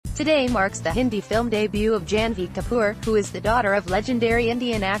Today marks the Hindi film debut of Janhvi Kapoor, who is the daughter of legendary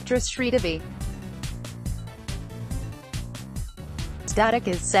Indian actress Sridevi. Static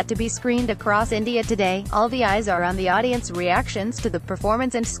is set to be screened across India today. All the eyes are on the audience reactions to the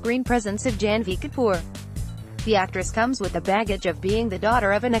performance and screen presence of Janhvi Kapoor. The actress comes with the baggage of being the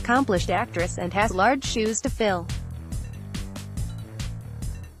daughter of an accomplished actress and has large shoes to fill.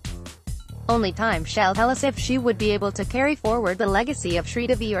 Only time shall tell us if she would be able to carry forward the legacy of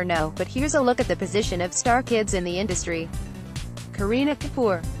Sridevi or no, but here's a look at the position of star kids in the industry. Kareena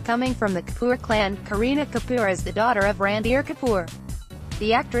Kapoor. Coming from the Kapoor clan, Kareena Kapoor is the daughter of Ranbir Kapoor.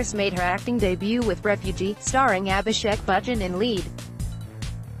 The actress made her acting debut with Refugee, starring Abhishek Bachchan in lead.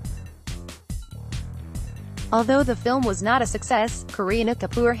 Although the film was not a success, Kareena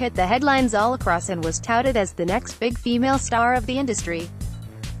Kapoor hit the headlines all across and was touted as the next big female star of the industry.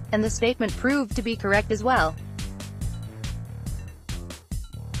 And the statement proved to be correct as well.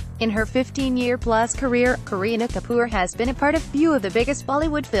 In her 15-year-plus career, Kareena Kapoor has been a part of few of the biggest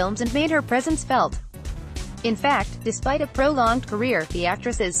Bollywood films and made her presence felt. In fact, despite a prolonged career, the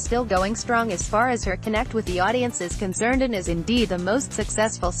actress is still going strong as far as her connect with the audience is concerned and is indeed the most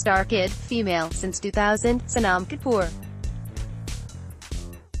successful star kid, female, since 2000, Sonam Kapoor.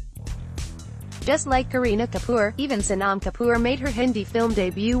 Just like Kareena Kapoor, even Sonam Kapoor made her Hindi film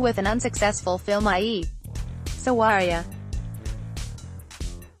debut with an unsuccessful film, i.e. Sawaria.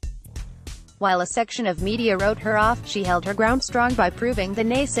 While a section of media wrote her off, she held her ground strong by proving the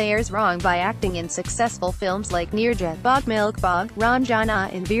naysayers wrong by acting in successful films like Nirja, Bog Milk Bog,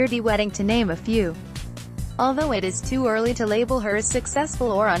 Ranjana and Veerdi Wedding, to name a few. Although it is too early to label her as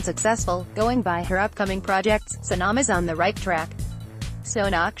successful or unsuccessful, going by her upcoming projects, Sonam is on the right track.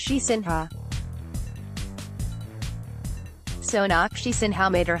 Sonakshi Sinha. Sonakshi Sinha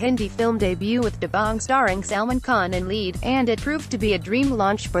made her Hindi film debut with Dabangg starring Salman Khan in lead, and it proved to be a dream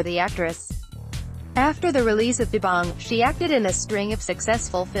launch for the actress. After the release of Dabangg, she acted in a string of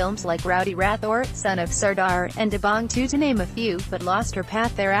successful films like Rowdy Rathore, Son of Sardar, and Dabangg 2 to name a few, but lost her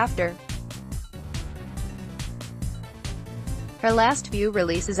path thereafter. Her last few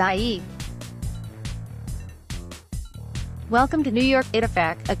releases, i.e. Welcome to New York,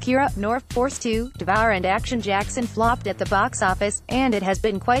 Itafak, Akira, North Force 2, Devour and Action Jackson flopped at the box office, and it has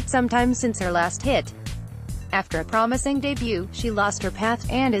been quite some time since her last hit. After a promising debut, she lost her path,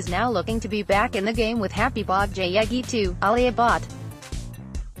 and is now looking to be back in the game with Happy Bog Jayegi 2, Alia Bhatt.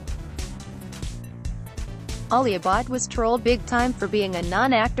 Alia Bhatt was trolled big time for being a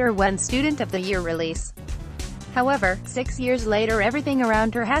non-actor when Student of the Year release. However, 6 years later everything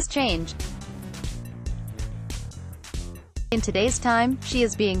around her has changed. In today's time, she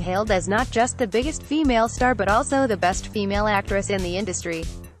is being hailed as not just the biggest female star but also the best female actress in the industry.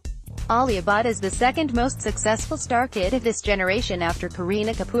 Alia Bhatt is the second most successful star kid of this generation after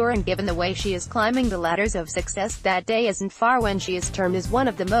Kareena Kapoor, and given the way she is climbing the ladders of success, that day isn't far when she is termed as one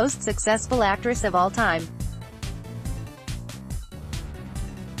of the most successful actresses of all time.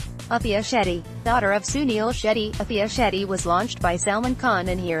 Athia Shetty. Daughter of Sunil Shetty, Athia Shetty was launched by Salman Khan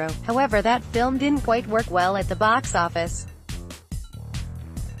in Hero. However, that film didn't quite work well at the box office.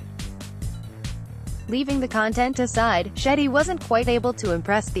 Leaving the content aside, Shetty wasn't quite able to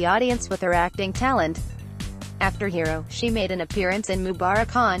impress the audience with her acting talent. After Hero, she made an appearance in Mubarak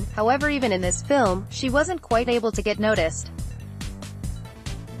Khan, however even in this film, she wasn't quite able to get noticed.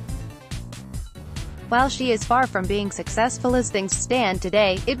 While she is far from being successful as things stand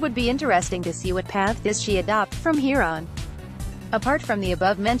today, it would be interesting to see what path does she adopt from here on. Apart from the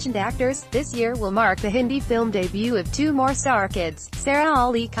above-mentioned actors, this year will mark the Hindi film debut of two more star kids, Sara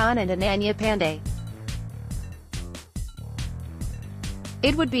Ali Khan and Ananya Pandey.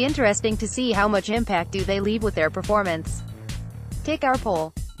 It would be interesting to see how much impact do they leave with their performance. Take our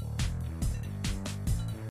poll.